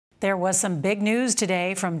There was some big news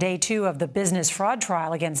today from day 2 of the business fraud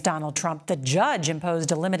trial against Donald Trump. The judge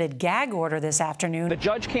imposed a limited gag order this afternoon. The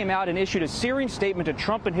judge came out and issued a searing statement to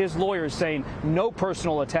Trump and his lawyers saying no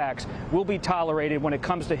personal attacks will be tolerated when it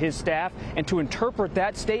comes to his staff, and to interpret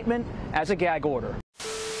that statement as a gag order.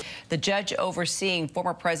 The judge overseeing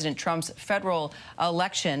former President Trump's federal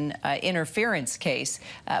election interference case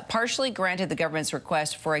partially granted the government's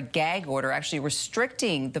request for a gag order, actually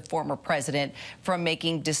restricting the former president from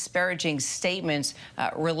making disparaging statements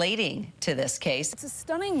relating to this case. It's a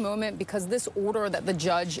stunning moment because this order that the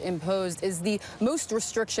judge imposed is the most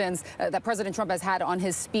restrictions that President Trump has had on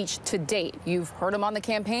his speech to date. You've heard him on the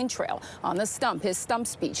campaign trail, on the stump, his stump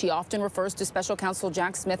speech. He often refers to special counsel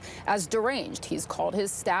Jack Smith as deranged. He's called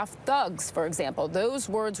his staff thugs, for example. Those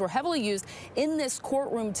words were heavily used in this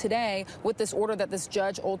courtroom today with this order that this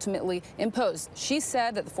judge ultimately imposed. She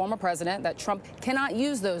said that the former president, that Trump cannot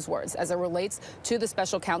use those words as it relates to the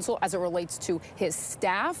special counsel, as it relates to his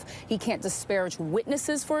staff. He can't disparage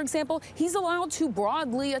witnesses, for example. He's allowed to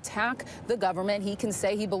broadly attack the government. He can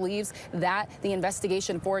say he believes that the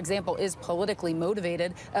investigation, for example, is politically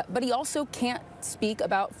motivated, but he also can't speak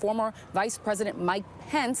about former Vice President Mike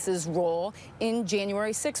Pence's role in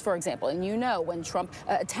January 6th, for example. And you know, when Trump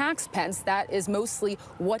attacks Pence, that is mostly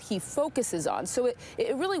what he focuses on. So it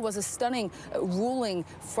really was a stunning ruling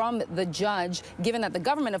from the judge, given that the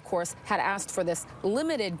government, of course, had asked for this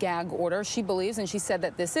limited gag order. She believes, and she said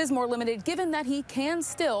that this is more limited, given that he can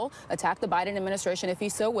still attack the Biden administration if he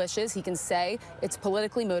so wishes. He can say it's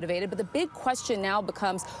politically motivated. But the big question now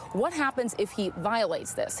becomes, what happens if he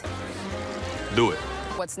violates this? Do it.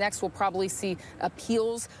 What's next, we'll probably see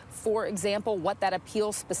appeals, for example. What that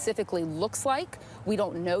appeal specifically looks like, we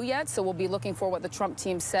don't know yet. So we'll be looking for what the Trump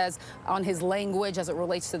team says on his language as it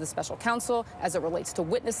relates to the special counsel, as it relates to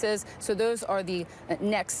witnesses. So those are the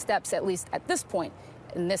next steps, at least at this point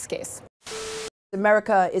in this case.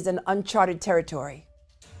 America is an uncharted territory.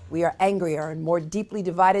 We are angrier and more deeply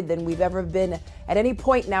divided than we've ever been at any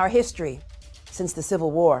point in our history since the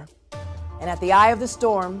Civil War. And at the eye of the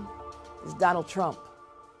storm is Donald Trump,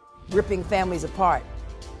 ripping families apart,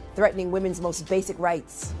 threatening women's most basic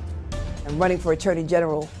rights. I'm running for Attorney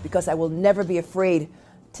General because I will never be afraid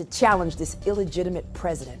to challenge this illegitimate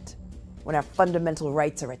president when our fundamental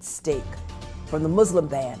rights are at stake. From the Muslim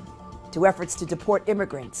ban, to efforts to deport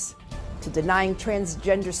immigrants, to denying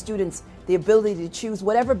transgender students the ability to choose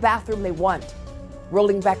whatever bathroom they want,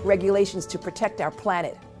 rolling back regulations to protect our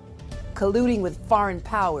planet, colluding with foreign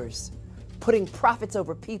powers, putting profits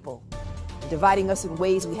over people, dividing us in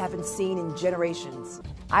ways we haven't seen in generations.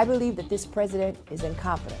 I believe that this president is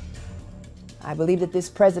incompetent. I believe that this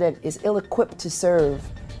president is ill-equipped to serve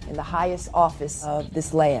in the highest office of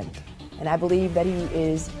this land. And I believe that he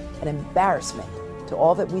is an embarrassment to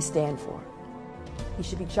all that we stand for. He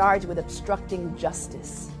should be charged with obstructing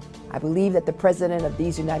justice. I believe that the president of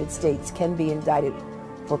these United States can be indicted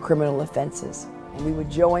for criminal offenses. And we would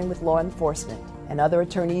join with law enforcement and other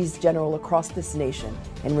attorneys general across this nation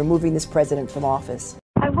in removing this president from office.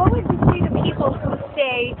 What would you say to people who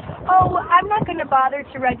say, oh, I'm not going to bother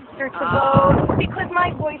to register to vote because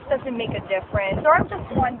my voice doesn't make a difference, or I'm just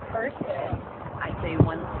one person? I say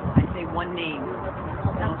one name,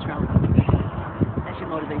 Donald Trump. That should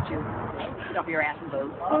motivate you. Get off your ass and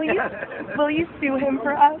vote. Will you sue him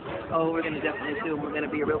for us? Oh, we're going to definitely sue him. We're going to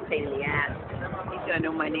be a real pain in the ass. He's going to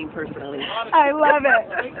know my name personally. I love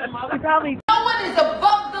it. You probably. No one is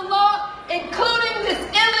above the law, including this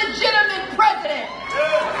illegitimate president.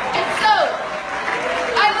 And so,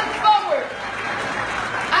 I look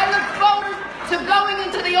forward to going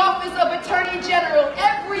into the office of Attorney General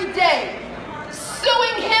every day,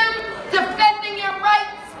 suing him, defending your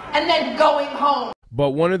rights, and then going home.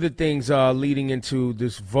 But one of the things leading into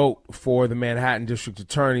this vote for the Manhattan District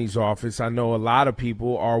Attorney's Office, I know a lot of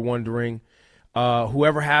people are wondering,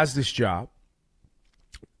 whoever has this job,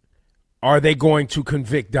 are they going to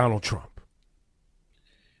convict Donald Trump?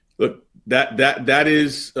 Look, that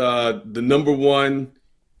is the number one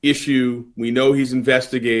issue. We know he's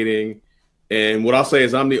investigating. And what I'll say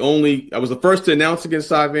is I was the first to announce against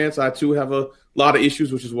Cy Vance. I, too, have a lot of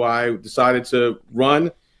issues, which is why I decided to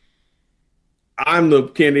run. I'm the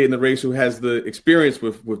candidate in the race who has the experience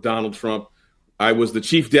with Donald Trump. I was the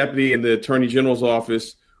chief deputy in the Attorney General's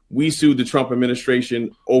office. We sued the Trump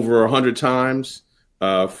administration over 100 times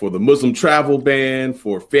for the Muslim travel ban,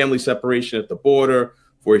 for family separation at the border,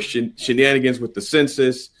 for shenanigans with the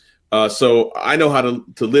census. So I know how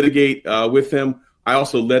to litigate with him. I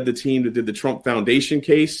also led the team that did the Trump Foundation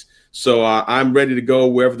case. So I'm ready to go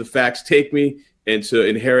wherever the facts take me and to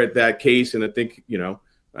inherit that case. And I think,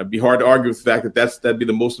 I'd be hard to argue with the fact that that'd be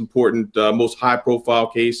the most important, most high-profile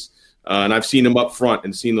case. And I've seen him up front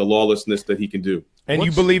and seen the lawlessness that he can do. And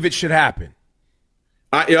you believe it should happen?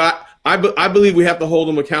 I believe we have to hold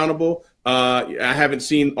him accountable. I haven't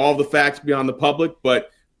seen all the facts beyond the public,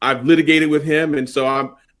 but I've litigated with him, and so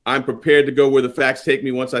I'm prepared to go where the facts take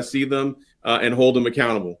me once I see them and hold him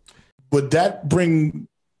accountable. Would that bring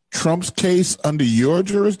Trump's case under your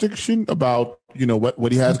jurisdiction about,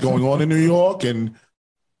 what he has going on in New York and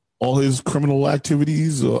all his criminal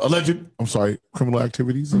activities, criminal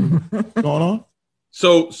activities going on?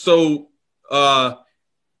 So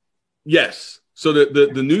yes. So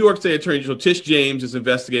the New York State Attorney General, Tish James, is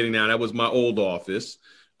investigating now. That was my old office,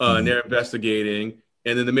 and they're investigating.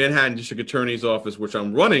 And then the Manhattan District Attorney's Office, which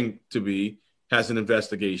I'm running to be, has an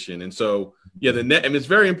investigation. And so, it's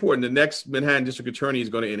very important. The next Manhattan District Attorney is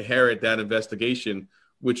going to inherit that investigation,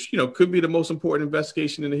 which, could be the most important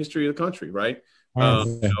investigation in the history of the country, right? In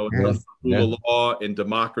terms of rule of law and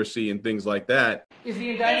democracy and things like that. Is the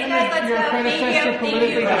indictment of your predecessor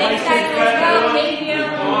politically divisive?